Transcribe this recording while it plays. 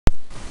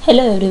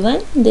Hello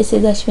everyone, this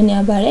is Ashwini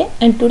Abhare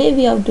and today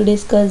we have to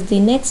discuss the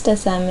next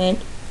assignment,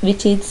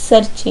 which is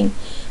searching.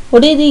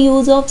 What is the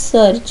use of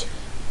search?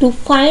 To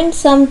find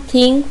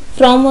something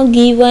from a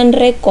given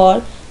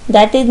record,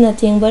 that is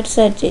nothing but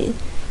searches.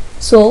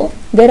 So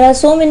there are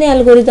so many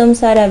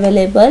algorithms are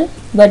available,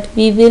 but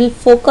we will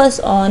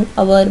focus on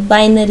our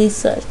binary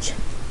search.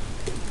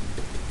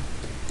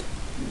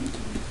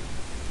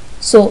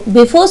 So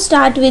before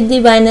start with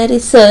the binary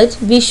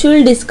search, we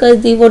should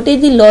discuss the what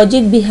is the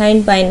logic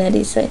behind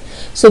binary search.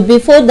 So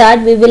before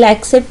that, we will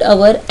accept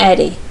our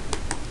array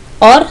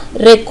or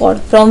record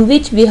from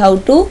which we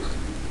have to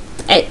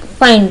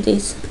find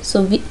this.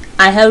 So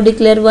I have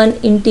declared one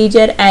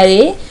integer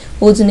array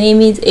whose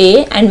name is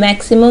A and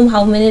maximum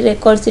how many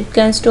records it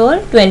can store?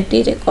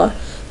 20 records.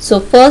 So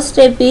first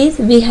step is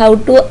we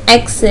have to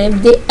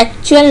accept the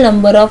actual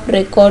number of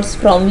records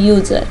from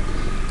user.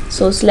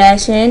 So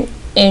 /n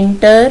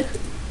enter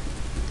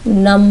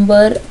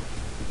number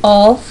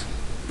of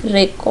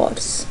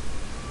records.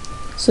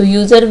 So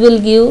user will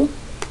give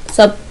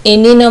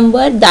any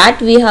number that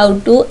we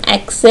have to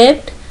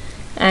accept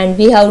and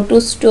we have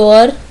to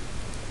store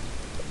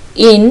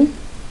in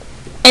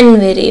n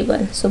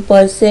variable. So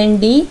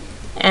 %d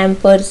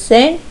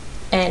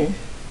 %n.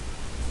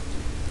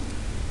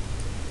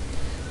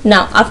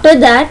 Now after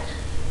that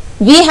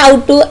we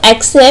have to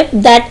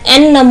accept that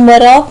n number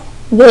of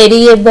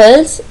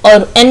variables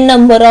or n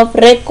number of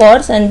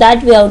records, and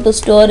that we have to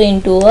store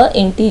into a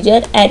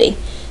integer array.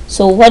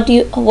 So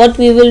what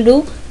we will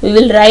do, we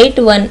will write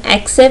one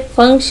accept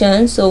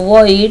function. So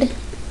void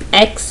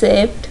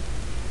accept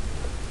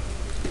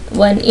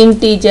one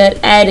integer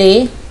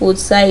array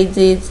whose size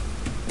is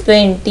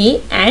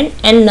 20 and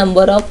n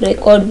number of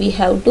record we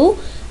have to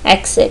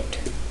accept.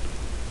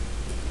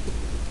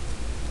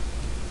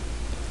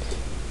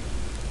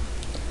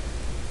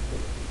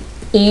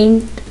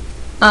 Int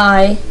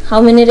I,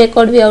 how many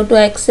record we have to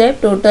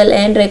accept? Total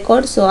n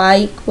records. So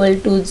I equal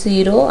to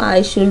 0,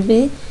 I should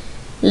be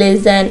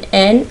less than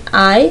n,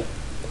 I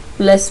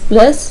plus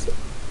plus.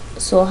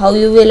 So how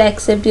you will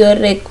accept your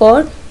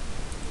record?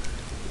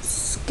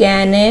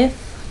 Scanf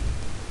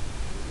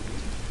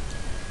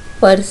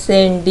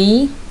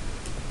 %d,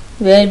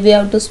 where we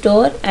have to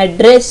store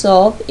address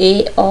of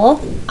A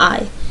of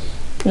I.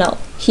 Now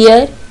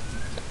here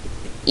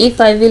if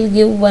I will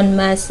give one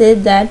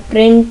message that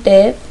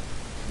printf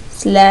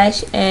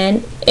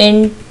 /n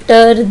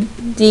enter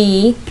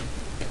the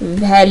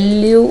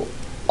value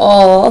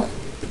of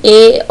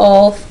A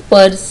of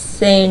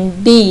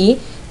 %d,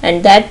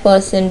 and that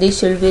 %d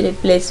should be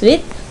replaced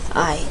with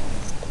I.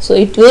 So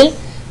it will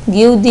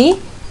give the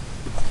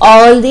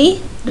all the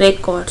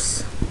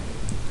records.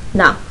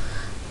 Now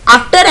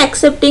after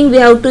accepting we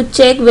have to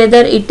check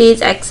whether it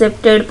is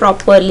accepted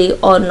properly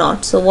or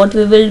not. So what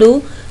we will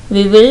do,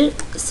 we will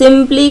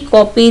simply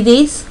copy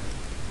this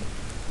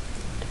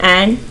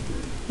and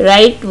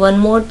write one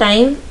more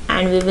time,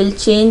 and we will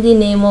change the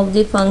name of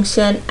the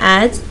function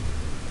as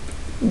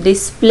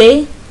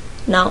display.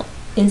 Now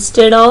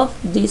instead of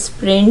this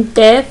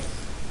printf,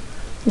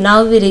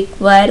 now we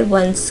require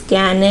one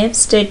printf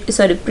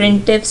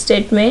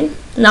statement.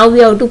 Now we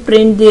have to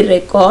print the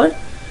record.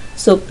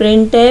 So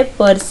printf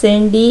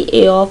 %d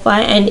A of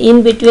I, and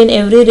in between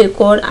every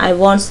record I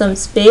want some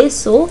space,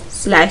 so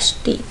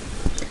 /t.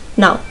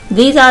 Now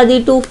these are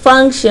the two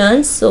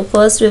functions. So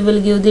first we will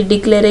give the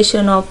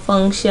declaration of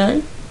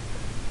function,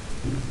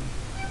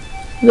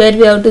 where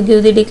we have to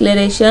give the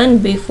declaration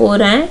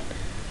before and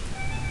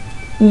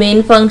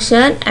main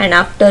function and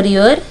after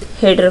your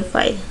header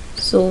file.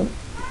 So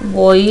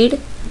void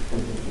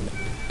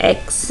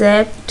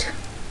accept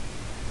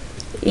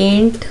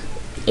int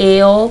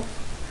A of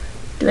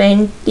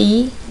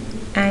 20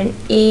 and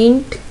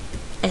int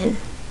n.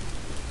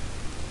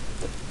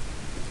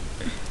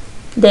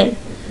 Then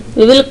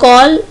we will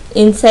call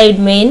inside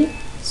main.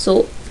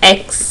 So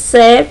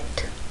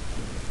accept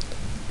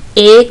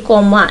A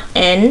comma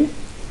n,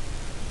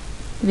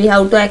 we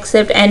have to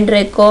accept n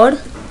record,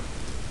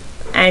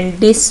 and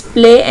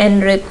display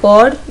n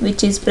record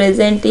which is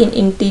present in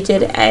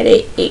integer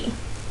array A.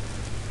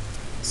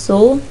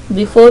 So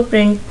before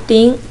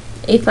printing,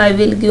 if I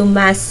will give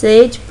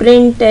message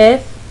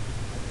printf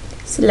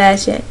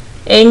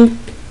 /n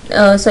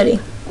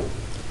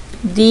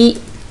the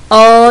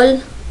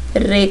all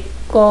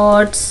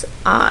records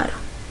are.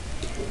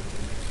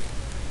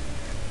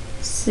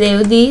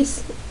 Save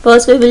these.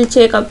 First we will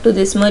check up to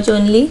this much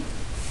only.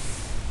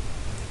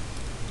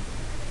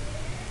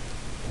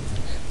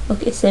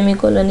 Okay,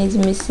 semicolon is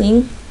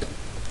missing.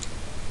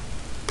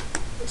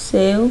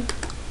 Save.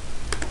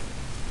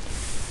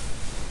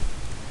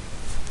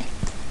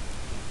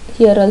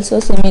 Here also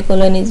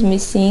semicolon is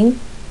missing.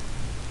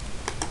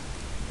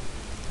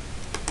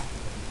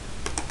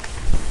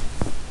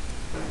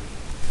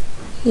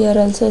 Here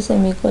also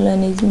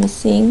semicolon is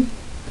missing.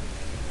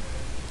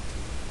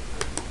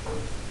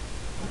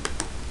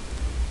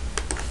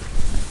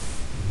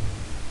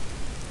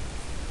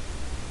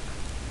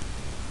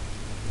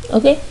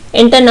 Okay,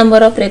 enter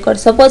number of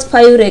records. Suppose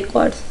 5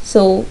 records.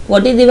 So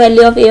what is the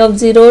value of A of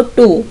 0?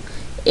 2,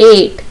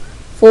 8,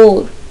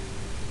 4,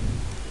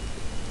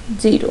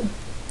 0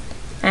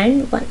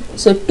 and 1.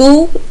 So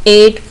 2,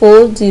 8,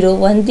 4, 0,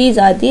 1, these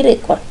are the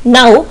record.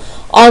 Now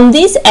on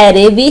this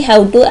array we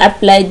have to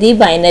apply the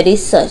binary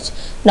search.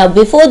 Now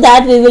before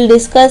that we will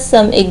discuss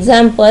some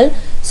example.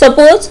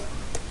 Suppose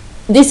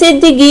this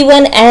is the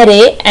given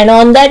array, and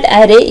on that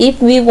array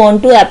if we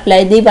want to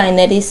apply the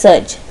binary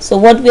search, so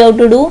what we have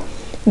to do,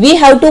 we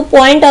have to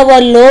point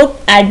our low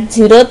at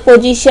 0th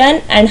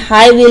position and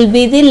high will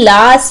be the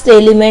last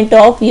element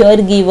of your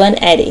given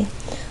array.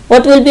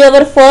 What will be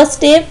our first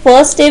step?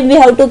 First step we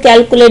have to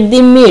calculate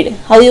the mid.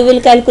 How you will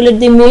calculate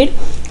the mid?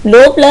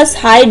 Low plus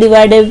high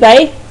divided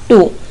by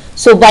 2.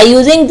 So by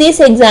using this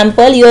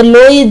example, your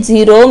low is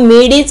 0,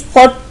 mid is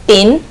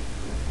 14.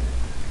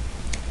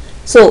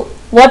 So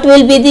what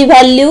will be the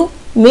value?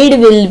 Mid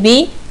will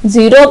be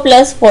 0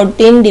 plus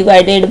 14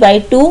 divided by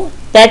 2,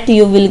 that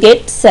you will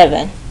get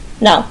 7.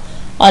 Now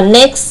on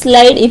next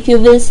slide, if you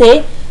will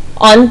say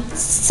on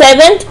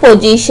 7th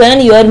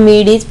position your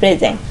mid is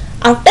present.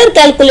 After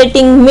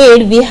calculating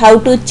mid, we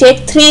have to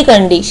check 3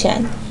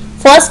 conditions.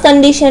 First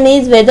condition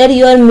is whether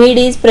your mid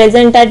is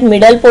present at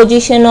middle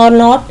position or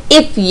not.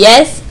 If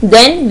yes,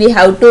 then we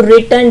have to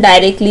return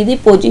directly the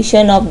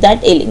position of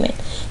that element.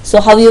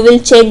 So how you will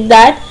check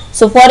that?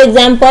 So for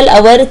example,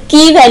 our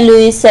key value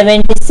is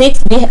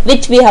 76,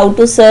 which we have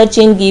to search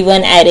in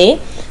given array.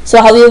 So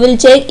how you will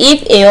check?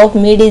 If a of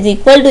mid is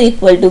equal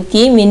to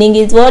key, meaning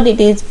is what? It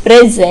is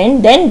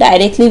present, then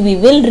directly we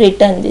will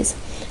return this.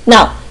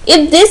 Now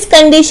if this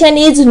condition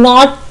is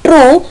not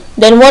true,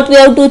 then what we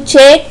have to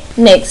check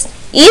next?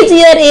 Is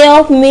your a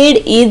of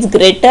mid is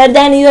greater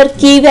than your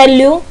key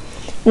value?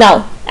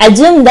 Now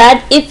assume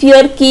that if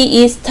your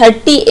key is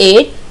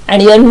 38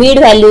 and your mid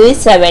value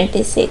is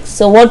 76.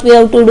 So what we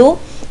have to do?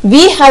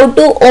 We have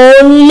to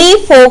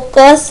only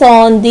focus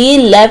on the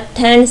left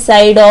hand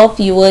side of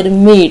your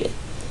mid.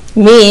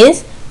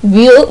 Means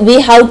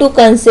we have to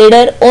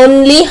consider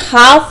only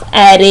half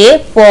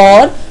array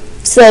for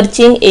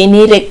searching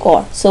any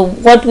record. So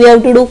what we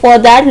have to do for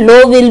that?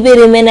 Low will be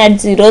remain at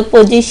 0th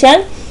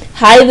position,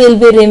 high will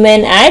be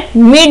remain at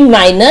mid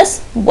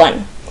minus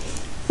 1.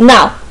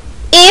 Now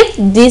if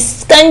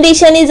this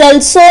condition is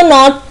also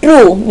not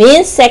true,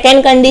 means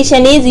second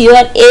condition is your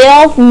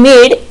a of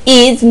mid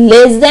is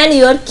less than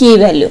your key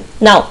value.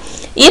 Now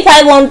if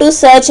I want to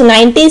search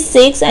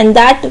 96 and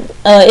that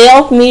a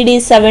of mid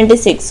is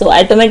 76, so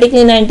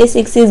automatically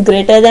 96 is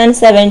greater than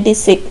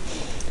 76.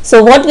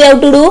 So what we have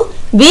to do?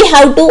 We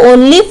have to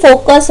only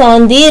focus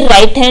on the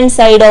right hand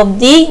side of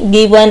the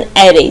given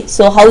array.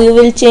 So how you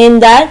will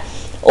change that?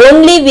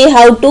 Only we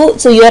have to,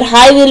 so your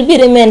high will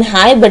be remain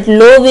high, but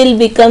low will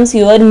becomes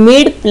your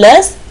mid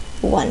plus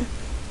 1.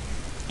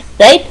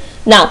 Right?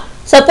 Now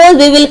suppose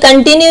we will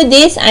continue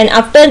this, and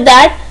after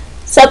that,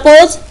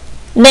 suppose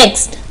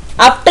next,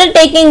 after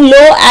taking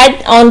low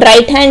at on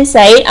right hand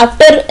side,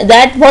 after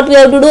that what we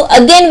have to do?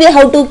 Again we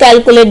have to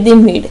calculate the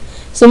mid.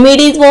 So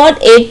mid is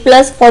what? 8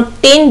 plus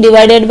 14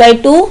 divided by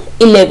 2,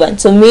 11.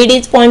 So mid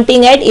is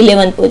pointing at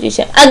 11th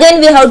position. Again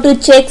we have to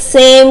check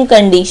same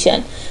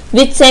condition.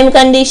 Which same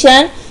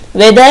condition?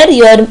 Whether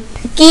your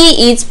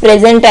key is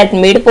present at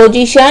mid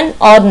position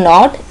or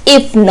not.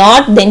 If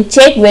not, then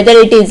check whether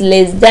it is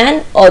less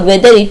than or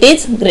whether it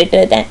is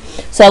greater than.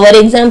 So our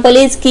example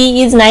is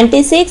key is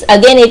 96.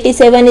 Again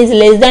 87 is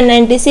less than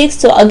 96.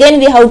 So again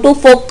we have to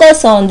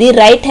focus on the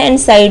right hand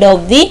side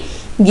of the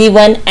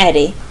given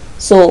array.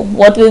 So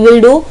what we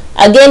will do?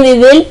 Again we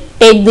will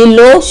take the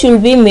low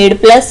should be mid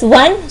plus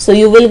 1. So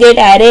you will get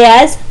array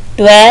as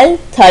 12,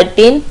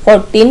 13,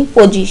 14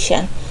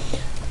 position.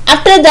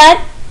 After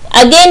that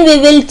again we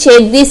will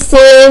check the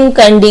same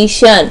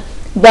condition,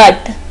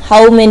 but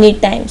how many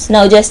times?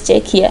 Now just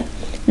check here.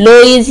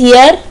 Low is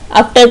here.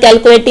 After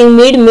calculating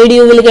mid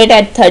you will get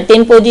at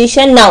 13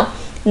 position. Now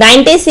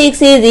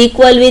 96 is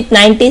equal with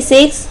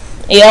 96,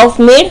 a of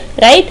mid,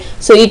 right?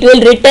 So it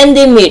will return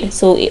the mid.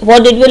 So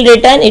what it will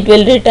return? It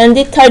will return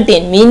the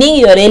 13, meaning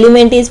your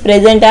element is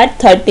present at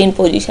 13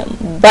 position.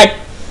 But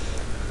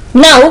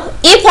now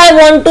if I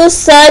want to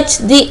search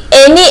the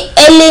any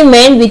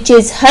element which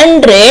is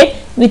 100,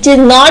 which is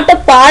not a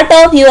part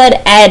of your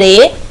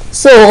array,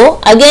 so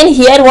again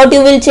here what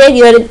you will check?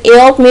 Your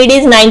a of mid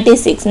is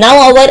 96.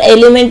 Now our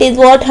element is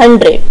what?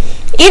 100.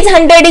 Is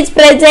 100 is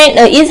present?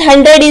 Is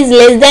 100 is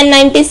less than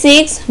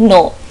 96?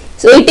 No.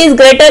 So it is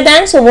greater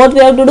than. So what we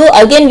have to do?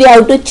 Again we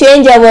have to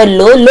change our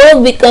low.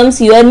 Low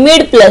becomes your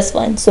mid plus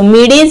 1. So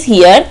mid is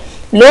here.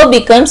 Low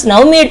becomes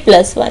now mid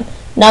plus 1.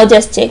 Now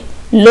just check.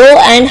 Low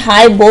and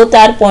high both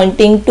are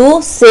pointing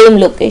to same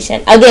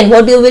location. Again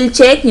what you will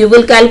check? You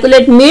will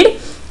calculate mid.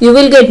 You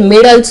will get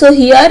mid also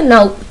here.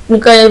 Now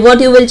what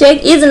you will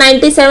check? Is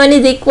 97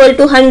 is equal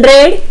to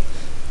 100?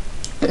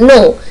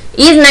 No.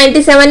 Is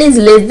 97 is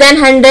less than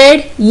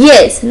 100?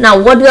 Yes.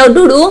 Now what we have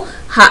to do?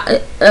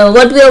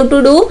 What we have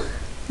to do?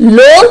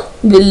 Low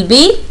will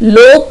be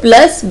low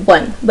plus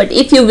 1. But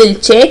if you will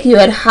check,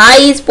 your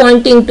high is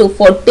pointing to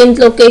 14th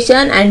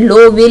location and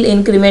low will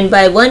increment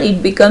by 1.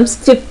 It becomes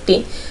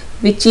 15,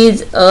 which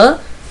is a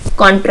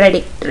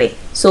contradictory.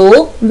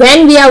 So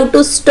when we have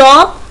to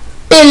stop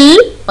till,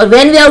 or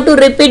when we have to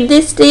repeat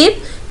this step,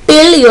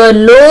 till your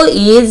low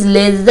is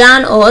less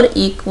than or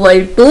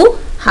equal to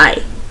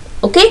high.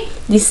 Okay,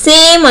 the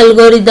same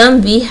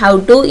algorithm we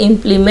have to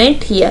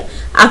implement here.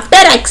 After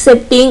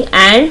accept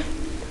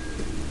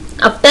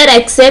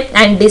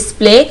and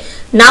display,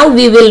 now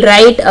we will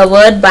write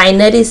our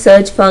binary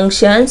search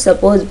function.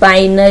 Suppose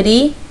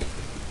binary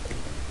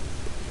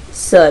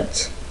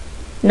search.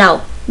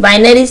 Now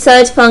binary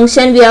search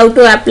function we have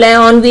to apply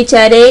on which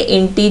array?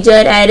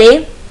 Integer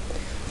array.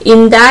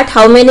 In that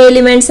how many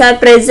elements are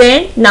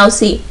present? Now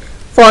see,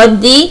 for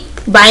the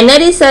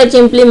binary search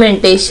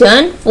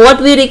implementation,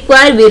 what we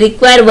require? We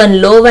require one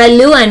low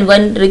value and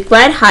one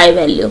require high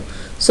value.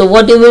 So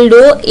what you will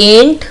do?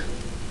 Int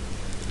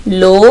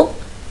low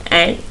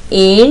and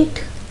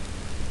int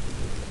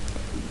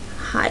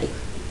high.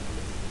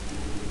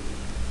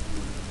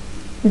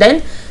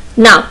 Then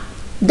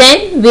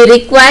we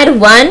require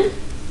one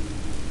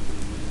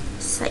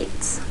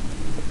size.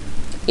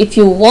 If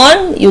you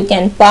want, you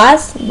can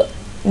pass.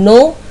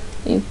 No,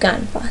 you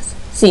can't pass.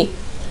 See,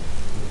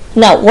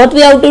 now what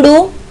we have to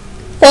do?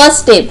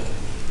 First step,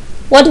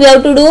 what we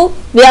have to do?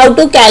 We have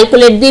to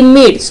calculate the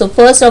mid. So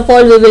first of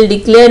all we will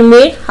declare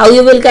mid. How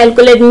you will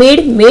calculate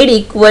mid? Mid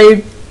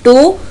equal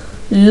to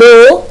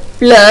low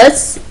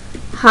plus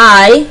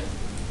high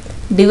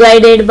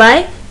divided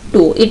by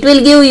 2. It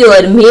will give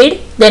your mid.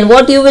 Then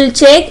what you will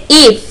check?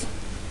 If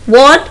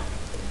what?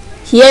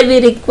 Here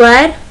we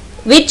require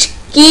which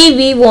key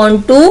we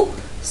want to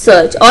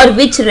search or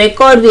which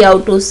record we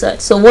have to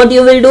search. So what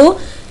you will do?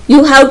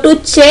 You have to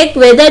check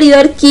whether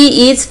your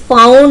key is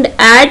found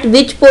at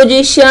which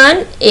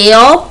position? A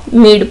of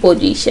mid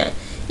position.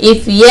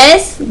 If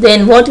yes,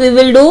 then what we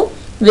will do?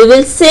 We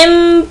will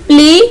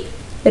simply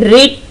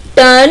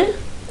return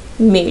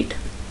mid.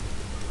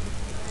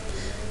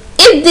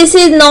 If this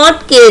is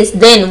not case,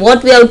 then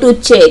what we have to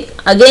check?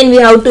 Again we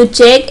have to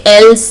check.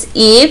 Else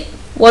if,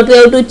 what we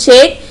have to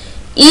check?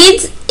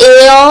 Is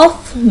A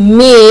of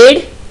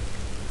mid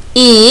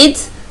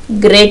is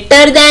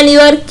greater than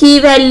your key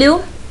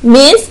value?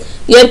 Means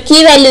your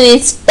key value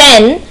is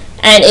 10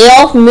 and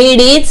A of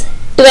mid is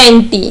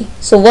 20.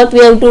 So what we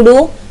have to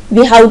do?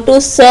 We have to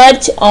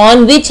search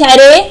on which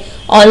array?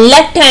 On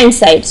left hand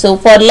side. So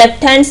for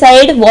left hand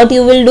side, what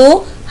you will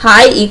do?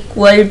 High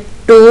equal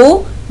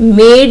to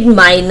mid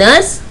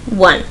minus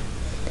 1.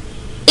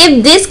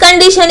 If this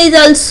condition is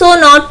also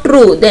not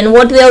true, then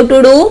what we have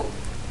to do?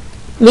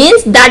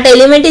 Means that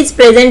element is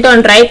present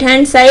on right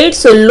hand side.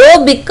 So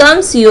low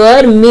becomes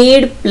your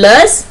mid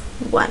plus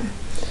 1.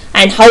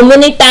 And how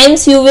many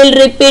times you will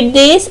repeat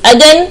this?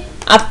 Again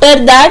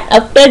after that,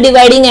 after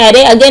dividing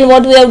array, again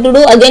what we have to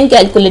do? Again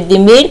calculate the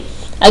mid.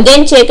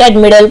 Again check at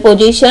middle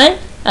position.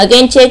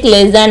 Again check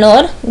less than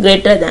or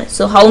greater than.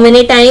 So how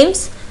many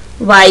times?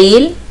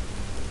 While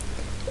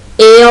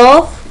A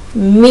of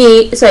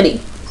mid,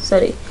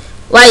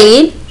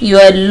 while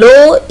your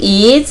low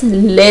is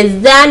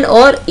less than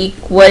or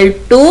equal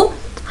to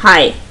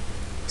high.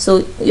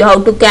 So you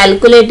have to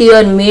calculate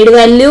your mid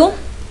value.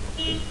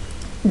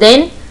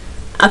 Then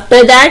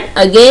after that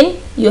again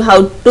you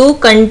have to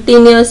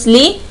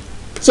continuously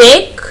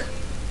check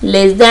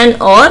less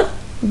than or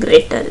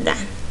greater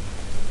than.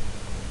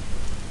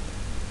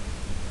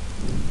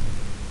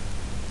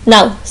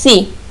 Now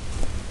see,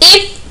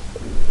 if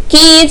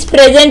key is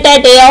present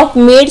at A of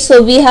mid,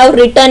 so we have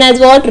written as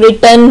what?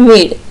 Return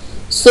mid.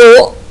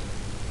 So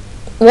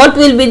what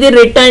will be the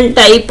return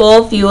type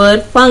of your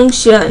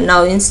function?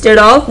 Now instead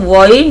of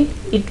void,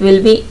 it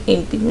will be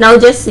empty. Now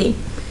just see,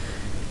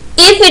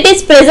 if it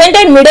is present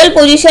at middle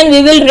position,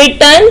 we will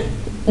return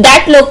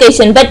that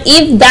location. But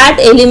if that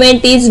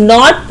element is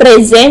not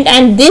present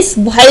and this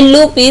while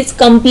loop is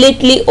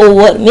completely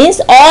over, means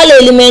all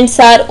elements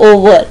are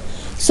over.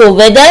 So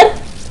whether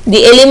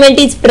the element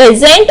is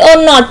present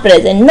or not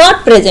present?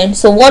 Not present.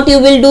 So what you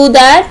will do?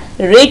 That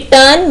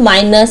return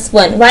minus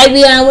 1. Why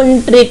we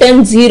haven't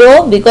written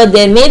 0? Because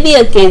there may be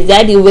a case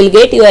that you will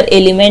get your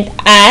element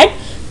at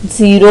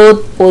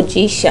 0th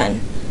position.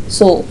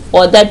 So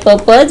for that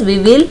purpose we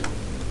will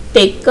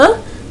take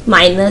a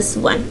minus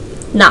 1.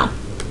 Now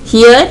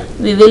here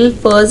we will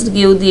first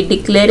give the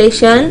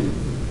declaration.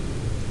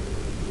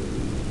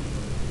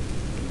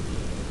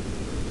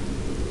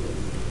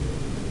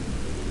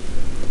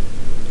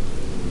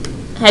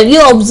 Have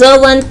you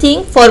observed one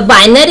thing? For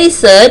binary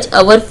search,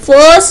 our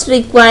first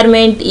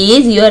requirement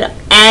is your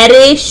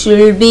array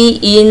should be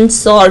in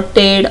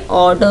sorted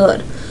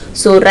order.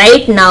 So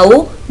right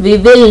now we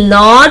will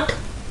not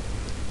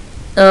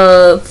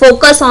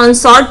focus on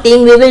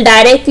sorting. We will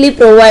directly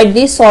provide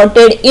the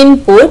sorted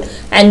input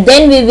and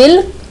then we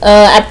will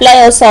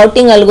apply a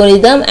sorting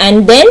algorithm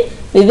and then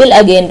we will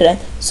again run.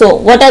 So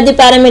what are the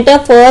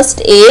parameters?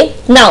 First A.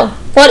 Now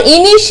for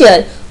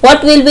initial,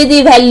 what will be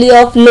the value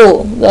of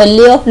low?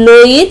 Value of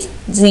low is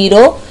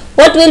 0.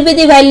 What will be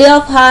the value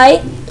of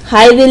high?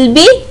 High will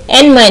be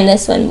n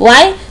minus 1.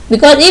 Why?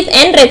 Because if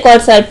n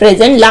records are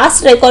present,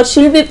 last record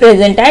should be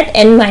present at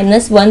n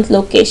minus 1th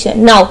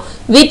location. Now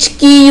which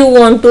key you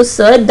want to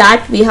search,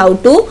 that we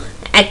have to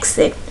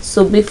accept.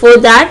 So before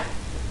that,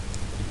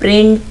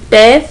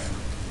 printf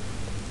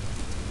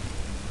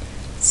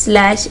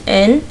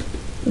 /n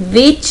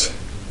which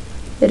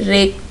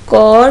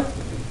record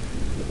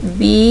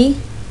B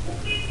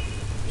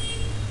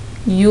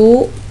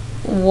you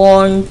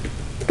want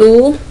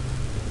to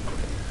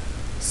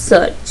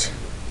search.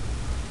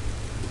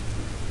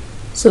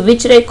 So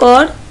which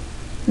record?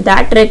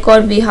 That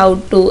record we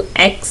have to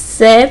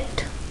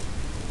accept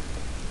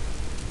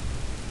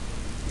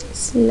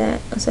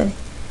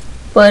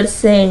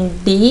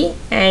 %d,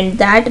 and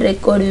that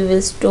record we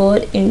will store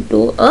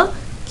into a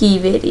key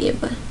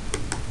variable.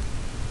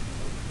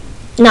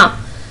 Now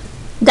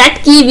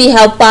that key we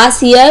have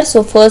passed here,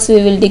 so first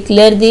we will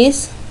declare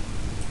this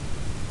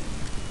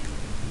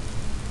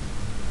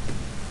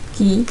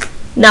key.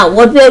 Now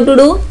what we have to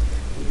do?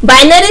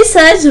 Binary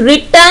search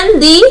return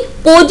the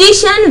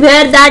position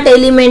where that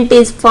element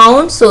is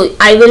found. So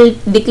I will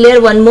declare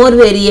one more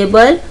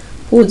variable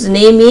whose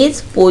name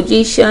is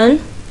position.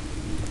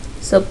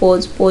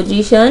 Suppose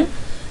position.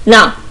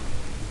 Now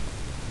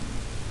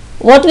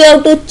what we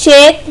have to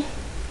check?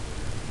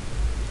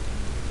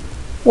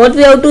 What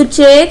we have to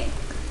check?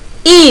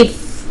 If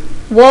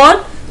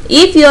what?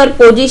 If your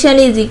position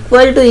is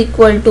equal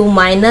to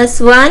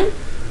 -1,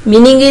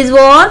 meaning is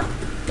what?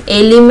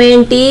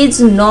 Element is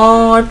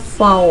not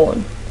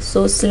found.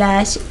 So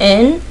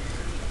 /n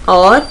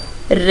or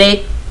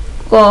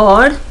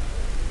record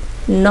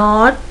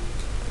not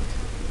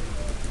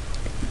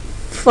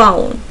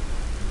found.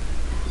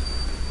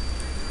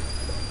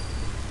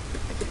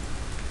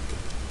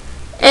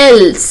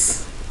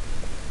 Else,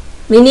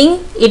 meaning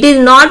it is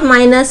not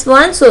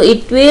 -1, so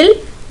it will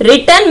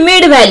return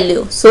mid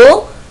value.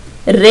 So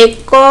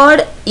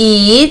record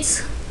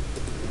is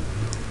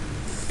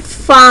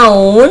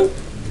found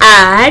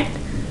at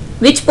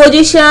which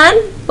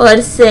position?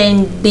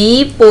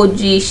 %d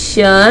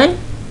position,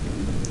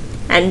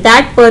 and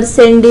that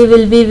 %d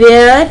will be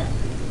where?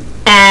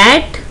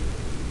 At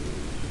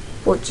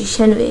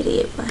position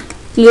variable.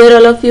 Clear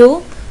all of you?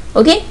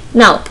 Okay.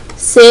 Now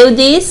save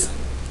this,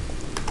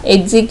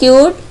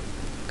 execute,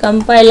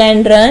 compile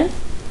and run.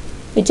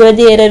 Whichever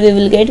the error we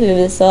will get, we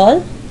will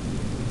solve.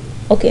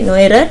 Okay, no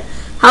error.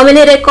 How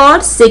many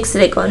records? 6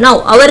 records. Now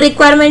our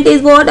requirement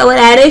is what? Our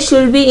array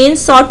should be in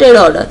sorted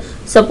order.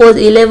 Suppose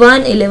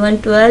 11,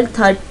 11, 12,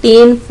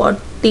 13,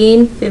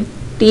 14,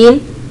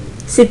 15,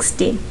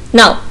 16.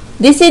 Now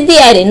this is the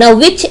array. Now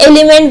which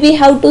element we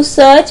have to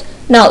search?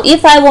 Now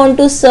if I want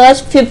to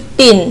search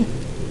 15,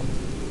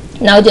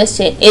 now just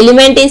check.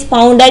 Element is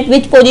found at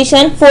which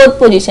position? 4th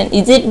position.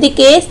 Is it the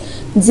case?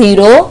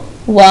 0,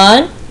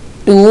 1,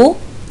 2,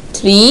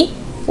 3,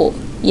 4.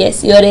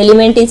 Yes, your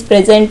element is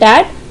present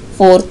at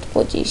 4th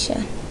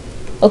position.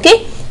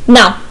 Okay.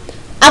 Now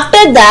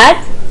after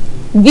that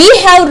we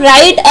have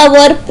write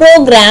our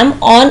program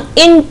on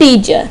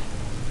integer.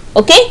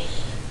 Okay.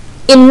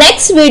 In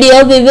next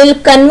video we will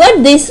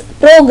convert this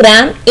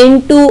program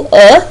into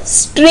a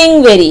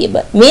string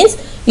variable. Means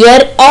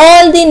here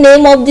all the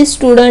name of the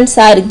students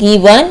are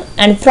given,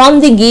 and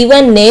from the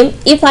given name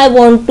if I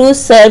want to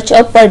search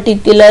a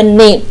particular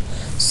name,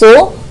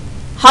 so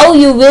how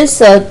you will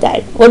search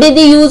that? What is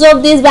the use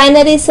of this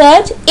binary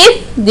search?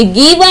 If the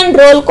given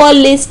roll call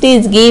list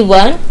is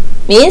given,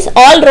 means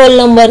all roll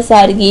numbers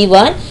are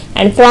given,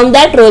 and from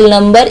that roll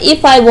number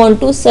if I want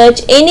to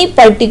search any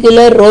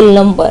particular roll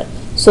number,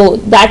 so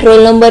that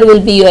roll number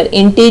will be your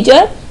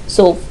integer.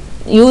 So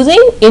using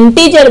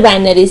integer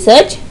binary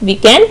search we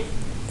can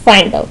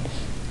find out.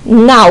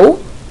 Now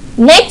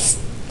next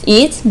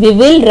is we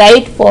will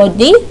write for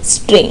the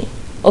string.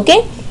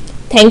 Okay.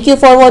 Thank you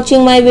for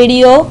watching my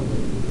video.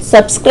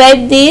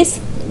 Subscribe this,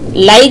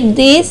 like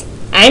this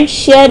and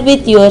share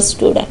with your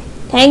student.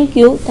 Thank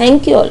you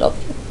all of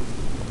you.